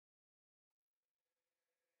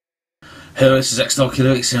Hello, this is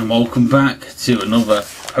X-Darkulix and welcome back to another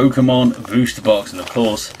Pokemon booster box, and of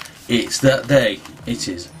course it's that day. It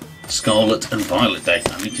is Scarlet and Violet Day.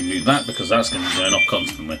 I need to move that because that's going to be going off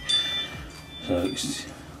constantly. So there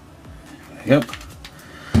we go.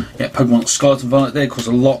 Yeah, Pokemon Scarlet and Violet Day. Of course,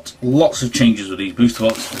 lots of changes with these booster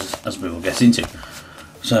boxes as we will get into.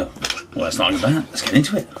 So well, let's not go that. Let's get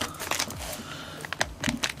into it.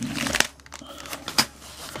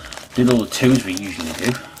 Did all the two as we usually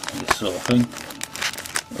do. This sort of thing.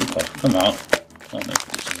 Oh God, come on. Oh, no,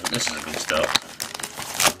 this is a good start.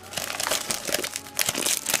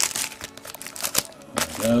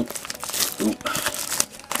 There we go. Ooh.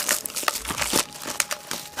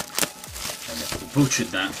 I butchered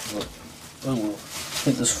that, but oh well. I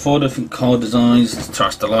think there's 4 different card designs, there's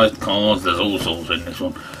trastalized cards, there's all sorts in this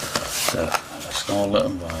one. So, Scarlet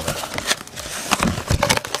and Violet.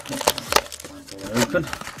 Open.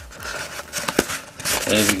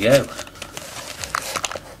 There we go.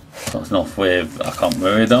 Starting off with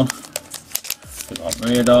Miraidon,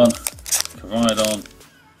 Caridon,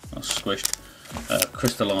 that's squished,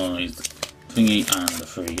 crystallized thingy, and the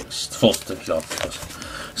 3 4 certificates, of course.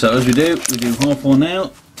 So as we do half one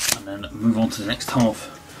now, and then move on to the next half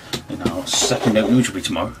in our second opening, which will be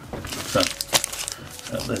tomorrow. So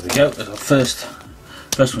there we go. There's our first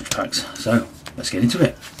switch packs. So let's get into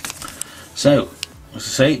it. So, as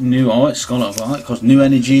I say, new art, Scarlet and Violet, because new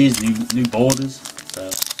energies, new borders. So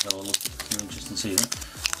that'll look interesting to see that.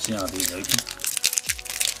 See how these open.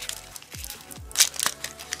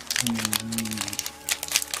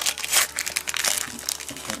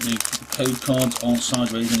 The code cards aren't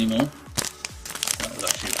sideways anymore. That was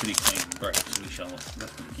actually a pretty clean break, so we shall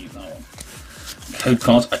definitely keep that one. Code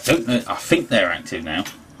cards, I don't know, I think they're active now.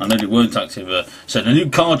 I know they weren't active. So the new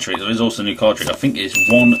card trick, there is also a new card trick. I think it's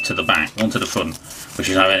 1 to the back, 1 to the front, which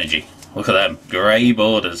is our energy. Look at them, grey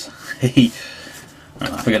borders. I think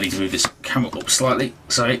I need to move this camera up slightly.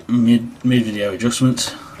 Sorry, mid video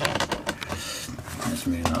adjustments. Let's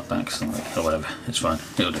move that back slightly, or whatever. It's fine.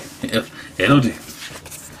 It'll do. It'll do.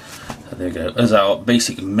 So there we go. There's our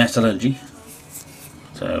basic metal energy.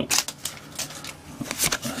 So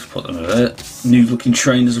let's put them over there. New looking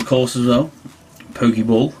trainers, of course, as well.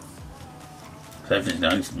 Pokeball. So everything's now.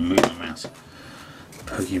 I need to move my mouse.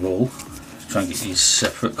 Pokeball. Let's try and get these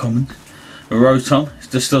separate common. Rotom.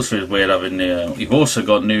 This still feels weird having the. You've also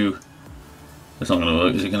got new. It's not going to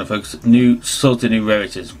work. Is it going to focus? New sort of new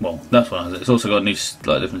rarities. Well, that's what it has. It's also got new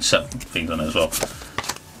like different set things on it as well.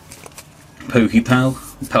 Pokepal,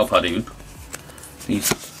 Palpad even. These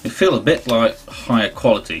they feel a bit like higher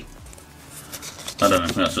quality. I don't know.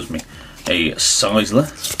 That's just me. A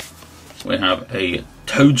Sizzler. We have a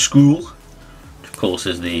Toadscruel, which of course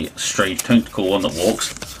is the strange tentacle one that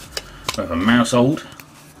walks. We have a Mousehold.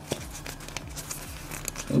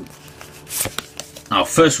 Oh. Our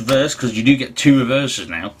first reverse, because you do get 2 reverses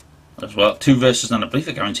now as well. 2 reverses and I believe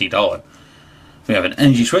a guaranteed dollar. We have an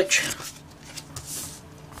Energy Switch,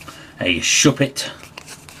 a Shuppet.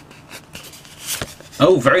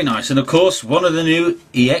 Oh, very nice, and of course one of the new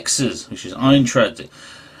EXs, which is Iron Treads.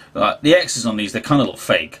 The X's on these, they kind of look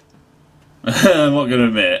fake. I'm not going to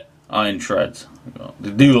admit, Iron Treads. They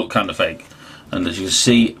do look kind of fake. And as you can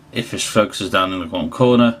see, if this focuses down in the bottom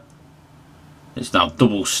corner, it's now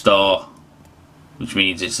double star, which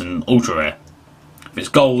means it's an ultra rare. If it's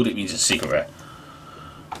gold, it means it's secret rare.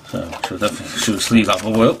 So she'll definitely sleeve that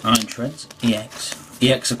for well. Iron Treads, EX.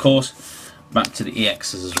 EX, of course, back to the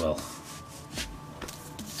EXs as well.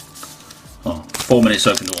 Oh, 4 minutes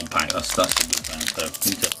open to 1 pack, that's a good thing, so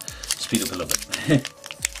we need to speed up a little bit.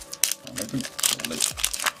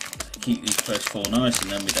 Keep these first 4 nice, and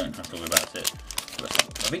then we don't have to worry about it.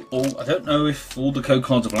 I don't know if all the code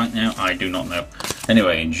cards are blank now. I do not know.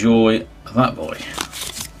 Anyway, enjoy that boy.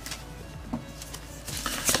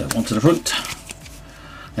 So on to the front.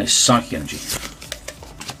 A Psychic Energy.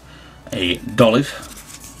 A Dolliv.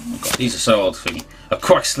 Oh God, these are so old thingy. A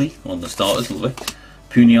Quaxley, one of the starters, lovely.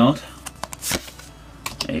 Puniard.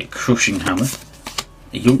 A Crushing Hammer.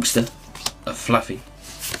 A Youngster. A Fluffy.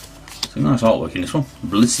 Some nice artwork in this one.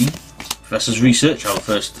 Blissey. Professor's Research, our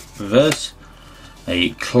first reverse.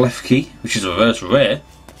 A Klefki, which is a reverse rare.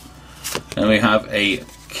 And we have a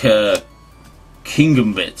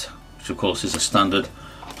Kingambit, which of course is a standard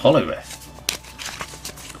holo rare.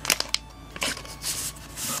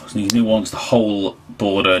 These new ones, the whole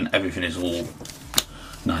border and everything is all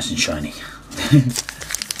nice and shiny. That's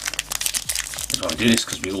why we do this,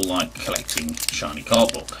 because we all like collecting shiny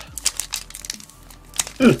cardboard.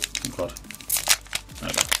 Oh God.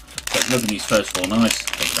 Okay. So loving these first 4 nice,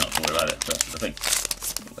 but we don't have to worry about it, that's the thing.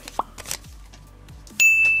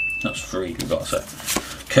 That's 3 we've got, so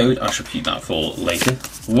code, I shall keep that for later.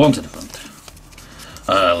 One to the front.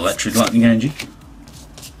 Electric Lightning Energy.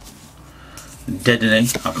 Deadening,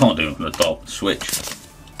 I can't do it from the top. Switch.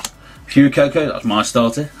 Fuecoco, that's my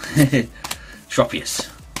starter. Tropius.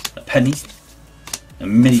 A Penny. A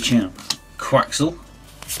Mini Champ. Quaxel.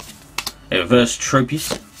 A reverse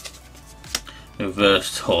Tropius. A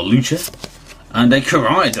reverse Horlucha. And a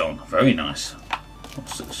Koraidon. Very nice.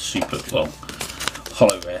 Super, well,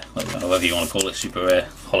 holo rare, however you want to call it, super rare,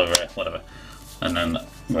 holo rare, whatever. And then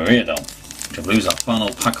Mariadon, which I believe is our final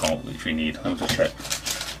pack art which we need. Let me just check.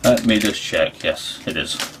 Let me just check. Yes, it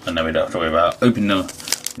is. And then we don't have to worry about opening them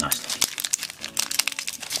nicely. Nice.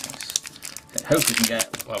 Hope we can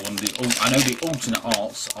get one of the. I know the alternate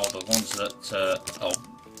arts are the ones that are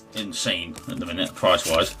insane at the minute, price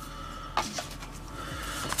wise.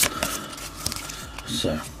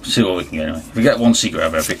 So, see what we can get anyway. If we get one secret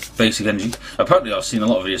out of every basic energy. Apparently I've seen a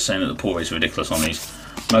lot of videos saying that the pull rates are ridiculous on these.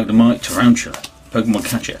 Magnemite, Tarantula, Pokemon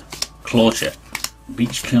Catcher, Clawcher,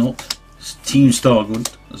 Beach Kelp, Team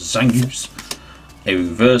Stargrunt, Zangoose, a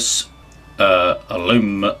reverse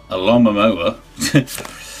Alomomoa,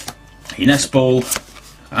 a Nest Ball,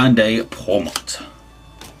 and a Pawmot.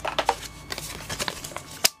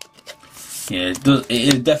 Yeah,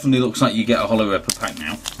 it definitely looks like you get a holo rare per pack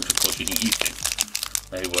now, which of course you didn't use to.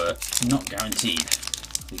 They were not guaranteed.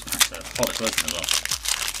 These packs are hard to open as well.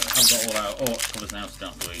 So I have got all our colours now, so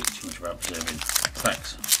don't have to worry too much about preserving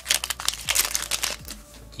packs.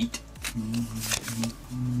 Heat.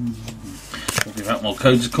 We'll give out more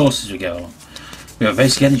codes, of course, as we go along. We have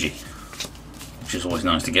Basic Energy, which is always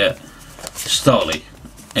nice to get. Starly,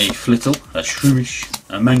 a Flittle, a Shroomish,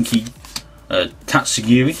 a Mankey, a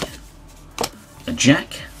Tatsugiri, a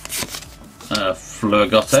Jack, a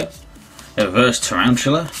Florgato, a reverse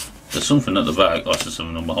Tarantula, there's something at the back, oh, there's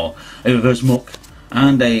something on the hole, a reverse Muck,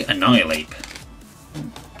 and a Annihilate.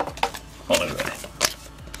 Holo rare.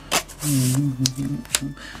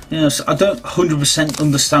 Yes, I don't 100%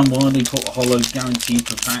 understand why they put a holo guaranteed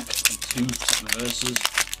per pack and 2 reverses.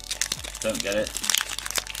 Don't get it.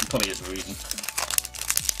 There probably is a reason.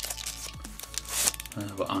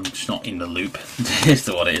 But I'm just not in the loop as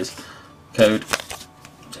to what it is. Code.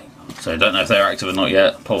 So I don't know if they're active or not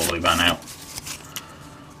yet, probably by now.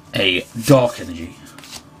 A Dark Energy,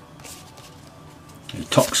 a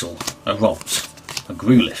Toxel, a Robs, a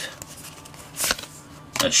Growlithe,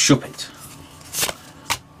 a Shuppet.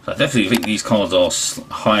 So I definitely think these cards are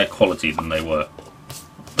higher quality than they were.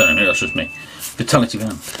 Don't know, that's just me. Vitality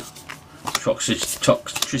Band,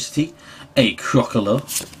 Toxtricity, a Crocodile,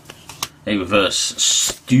 a reverse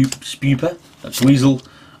Spuper, a Dweezil,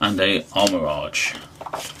 and a Armorage.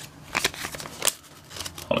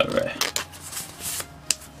 Holo rare.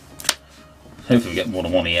 Hopefully we get more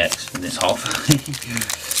than one EX in this half. 18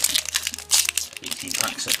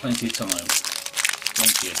 packs, so plenty of time.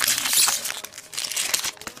 Plenty of time.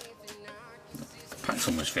 Packs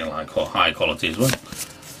almost feel like high quality as well.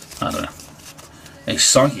 I don't know. A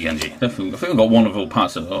Psychic Energy. Definitely, I think we've got one of all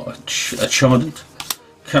parts of it. A Chardant,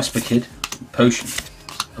 Casper Kid, Potion,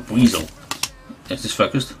 a Weasel. Is this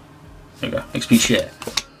focused? There we go. XP Share,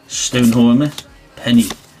 Stonehorn, Penny,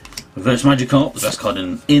 Reverse Magikarp, the best card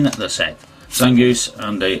in the set. Zangoose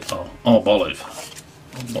and a Arbolive.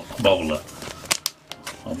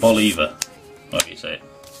 Arboliva, however you say it.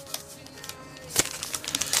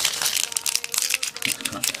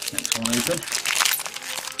 Next one open.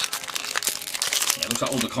 Yeah, it looks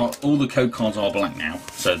like all the code cards are blank now,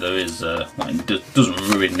 so there is it doesn't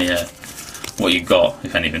ruin the what you got,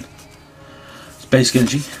 if anything. It's Basic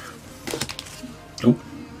Energy. Oh,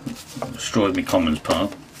 destroyed me commons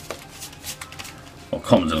pile. Or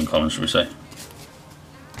commons and uncommons, should we say.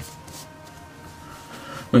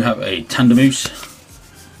 We have a Tandemoose,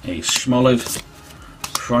 a Schmolov,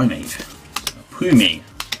 Primeape, a Pumi,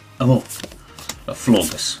 a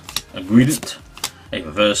Florgus, a Greedent, a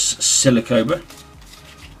reverse Silicobra,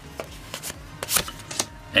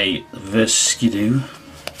 a reverse Skidoo,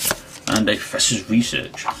 and a Professor's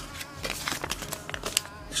Research.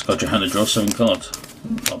 Just got your hand to draw 7 cards.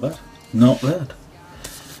 Not bad. Not bad.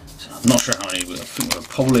 I'm not sure how many, I think we're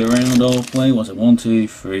probably around halfway. What's it? 1, 2,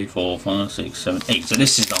 3, 4, 5, 6, 7, 8. So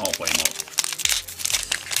this is the halfway mark.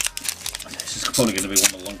 This is probably going to be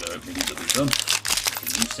one of the longer openings that we've done.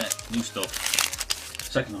 New set, new stuff.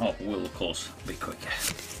 Second half will, of course, be quicker.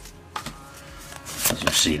 As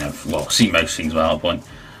you've seen, well, see most things about that point.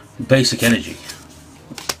 Basic Energy.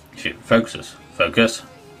 Focus.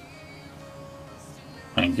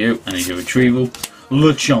 Thank you. Energy Retrieval.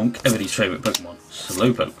 Lechonk, everybody's favourite Pokemon.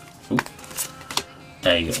 Slowpoke. Ooh.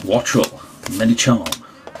 A Wattrel, Medicham,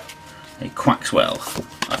 a Quaxwell.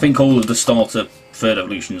 I think all of the starter third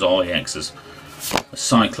evolutions are EXs. A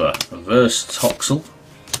Cycler, reverse Toxel,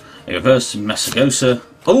 a reverse Messagosa.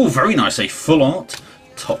 Oh, very nice, a full art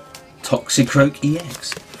Toxicroak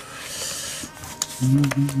EX.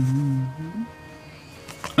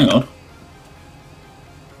 Hang on.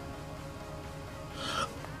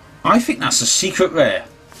 I think that's a secret rare.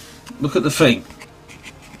 Look at the thing.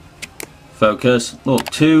 Focus. Look,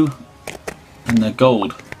 2 and they're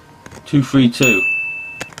gold. 232.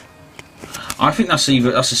 I think that's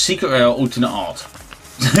a secret rare or alternate art.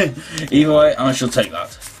 Either way, I shall take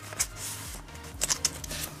that.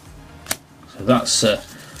 So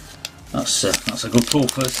that's a good pull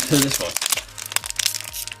for this one.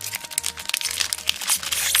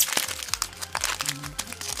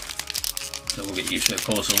 So we'll get used to it. Of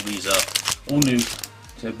course, all these are all new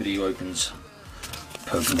to everybody who opens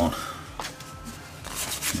Pokemon.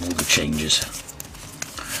 All the changes.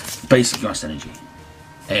 Basic Grass Energy.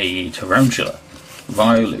 A Tarantula.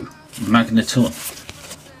 Violu. Magneton.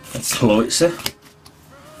 A Cloyster.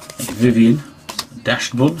 A Vivian. A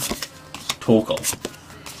Dashdbun. Torkoal.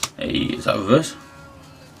 Is that reverse?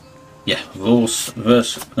 Yeah,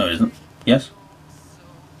 reverse. No, it isn't. Yes?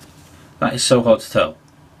 That is so hard to tell.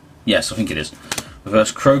 Yes, I think it is.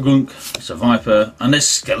 Reverse Krogunk, it's a Viper, and a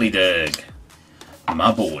Skeledirg.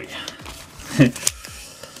 My boy.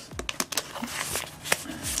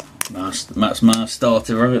 That's my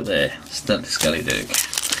starter right there. Skeledirg.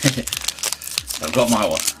 I've got my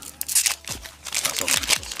one. That's all that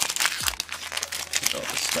matters. I've got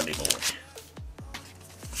the Skelly boy.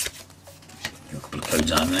 A couple of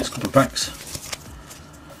codes out in the next couple of packs.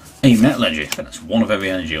 A Metal Energy, I think that's one of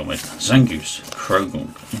every energy almost. Zangoose,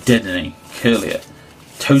 Krogunk, Dedenne, Curlier,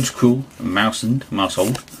 Toedscruel,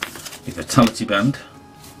 Mousehold, a Vitality Band,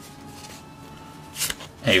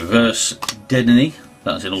 a reverse Dedenne,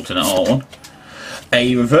 that's an alternate art one,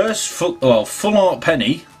 a reverse full art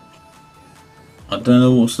Penny, I don't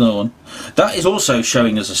know what's that one, that is also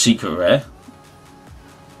showing as a secret rare,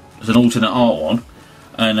 as an alternate art one,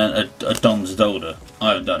 and then a Don's Dolder.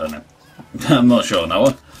 I don't know, I'm not sure on that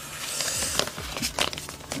one.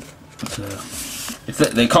 If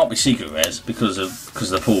they can't be secret rares because of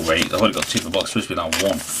the pull rate. I've only got 2 per box, supposed to be like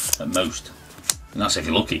 1 at most, and that's if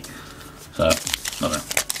you're lucky. So I don't know.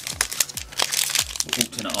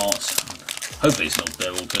 Alternate arts. Hopefully it's not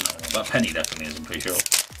their alternate art. That Penny definitely is, I'm pretty sure.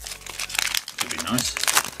 Could be nice.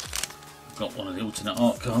 I've got one of the alternate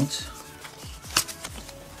art cards.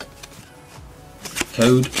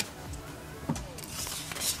 Code.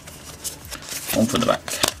 One for the back.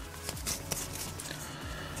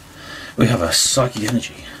 We have a Psychic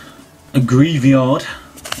Energy, a Graveyard,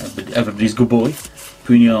 everybody's good boy,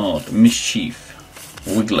 Puniard, Mischief,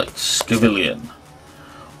 Wiglet, Scavillion,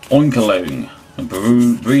 Oinkologne, and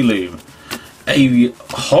Breloom, a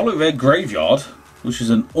Holo Red Graveyard, which is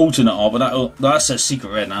an alternate art, but that says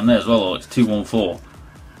secret rare down there as well, it's 214.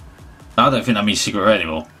 I don't think that means secret rare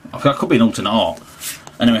anymore. I think that could be an alternate art.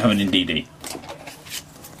 And then we have an DD.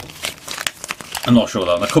 I'm not sure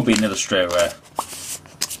though, that could be another straight rare.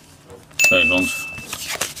 Those ones.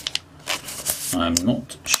 I'm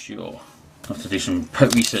not sure. I'll have to do some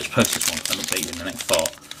research post this one and update you in the next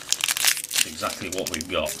part. Exactly what we've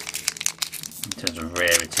got in terms of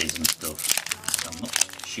rarities and stuff. I'm not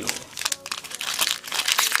sure.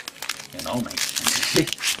 And I'll make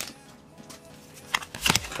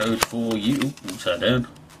code for you. Upside down.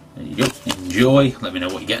 There you go. Enjoy. Let me know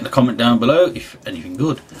what you get in the comment down below if anything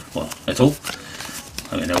good. Well, at all.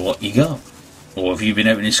 Let me know what you got. Or have you been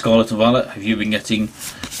opening Scarlet and Violet? Have you been getting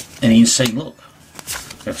any insane luck?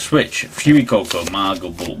 We have Switch, Fury Coco, my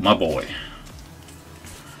boy.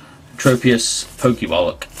 Tropius,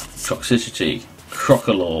 Pokeball, Toxicity,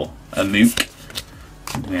 Crocolaw, a Mook.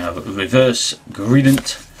 We have a reverse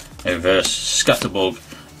Greedent, a reverse Scatterbug,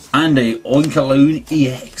 and a Oinkologne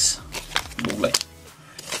EX. Lovely.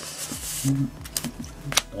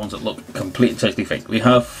 The ones that look completely totally fake. We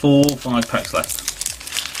have 4 or 5 packs left.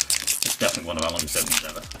 It's definitely one of our longest openings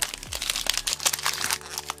ever.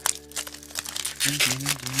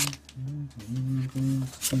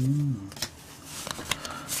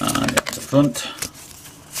 And at the front,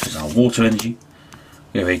 this is our Water Energy.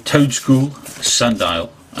 We have a Toedscruel, a Sandile,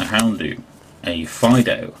 a Houndoom, a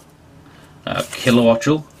Fido, a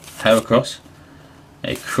Kilowattrel, Heracross,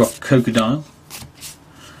 a Crocodile,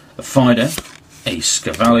 a Fido, a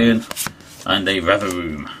Scavallion, and a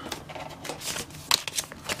Revavroom.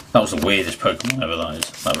 That was the weirdest Pokemon ever, that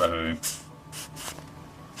is, that Revavroom.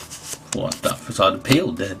 What, that facade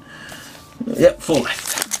appealed then? Yep, 4 left.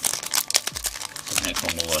 So the next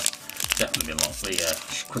one will definitely be a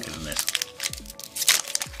lot quicker than this.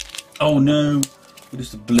 Oh no! We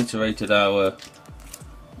just obliterated our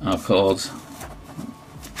Our cards.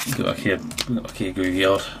 Go back here,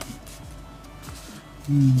 graveyard.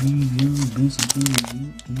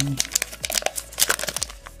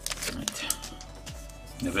 Right.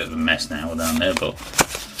 A bit of a mess now down there, but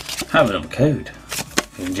have another code.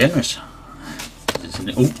 Feeling generous.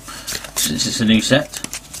 Since it's a new set,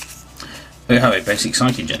 we have a basic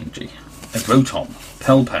Psychic Energy, a Rotom,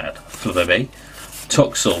 Pelpad, Flubebe,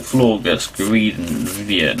 Toxel, Florgus, Greedent,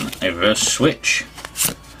 Vivian, a Reverse Switch,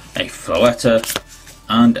 a Floetta,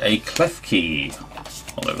 and a Klefki.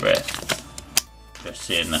 Holo rare. Just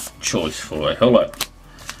in choice for a holo.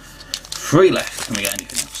 3 left. Can we get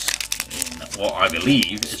anything else? In what I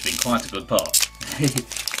believe has been quite a good part.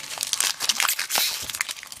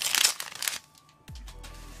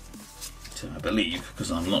 I believe,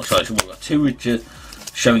 because I'm not sure. We've got 2 which are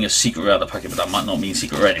showing a secret rare out of the packet, but that might not mean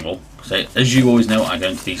secret rare anymore. So, as you always know, I go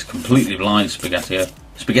into these completely blind. Sprigatio,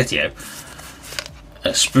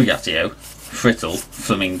 Frittle,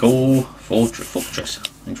 Flamingo, Fortress.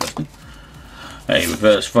 Interesting. A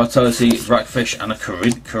Reverse Vitality, Dragfish, and a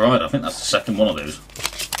Corrida. I think that's the second one of those.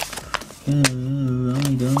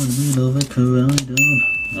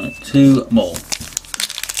 Right, 2 more.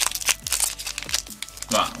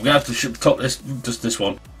 Right, I'm going to have to cut this, just this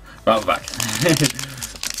one, right at the back.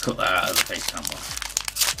 Cut that out of the face camera.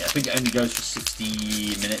 Yeah, I think it only goes for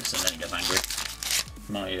 60 minutes and then it gets angry.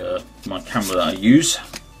 My camera that I use. So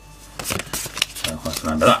I have to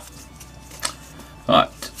remember that.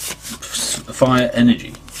 Right, Fire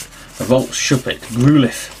Energy, Volt, Shuppet,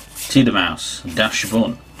 Grulif, Tiedemouse, Dash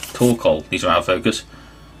Bun, Torkoal. These are out of focus.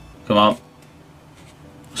 Come on.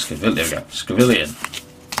 There we go. Scavillion.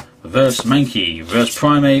 Reverse Mankey, Reverse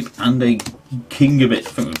Primeape, and a Kingambit.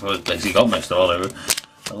 I think we've basically got most of all over.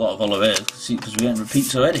 A lot of Oliver, see, because we getting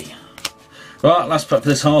repeats already. Right, last pack for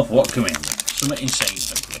this half. What can we have? Something insane,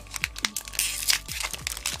 hopefully.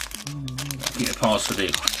 Keep the parts for the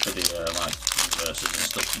like reverses and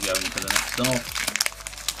stuff to go into the next half.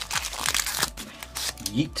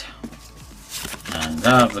 Yeet. And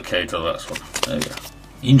have the code for the last one. There we go.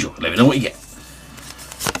 Enjoy. Let me know what you get.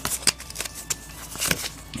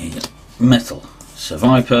 Metal,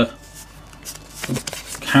 Survivor,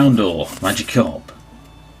 Houndour, Magikarp,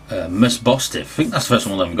 Musbostif, I think that's the first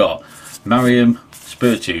one I've got, Mariam,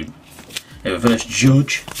 Spiritomb, a Reverse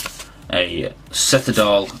Judge, a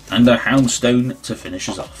Cetadal, and a Houndstone to finish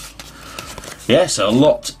us off. Yeah, so a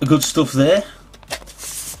lot of good stuff there.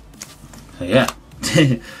 So yeah,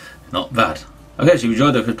 not bad. Okay, so if you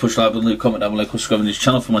enjoyed it, push like button, leave a comment down below, subscribe to this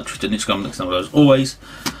channel for my Twitter and Instagram next time as always.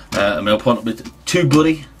 And I'll partner with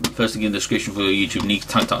TubeBuddy, first thing in the description for your YouTube niche,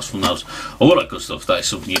 tag tags, thumbnails, all that good stuff. That is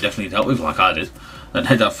something you definitely need help with, like I did. Then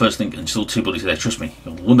head that first link and install TubeBuddy today, trust me,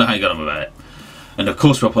 you'll wonder how you got on about it. And of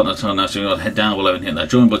course, we're partner channel now, so you'll head down below and hit that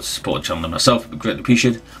join button to support the channel and myself. It'd be greatly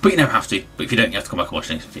appreciated, but you never have to. But if you don't, you have to come back and watch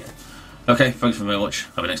the next video. Okay, thanks very much.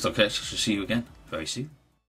 Have a next update. I'll see you again very soon.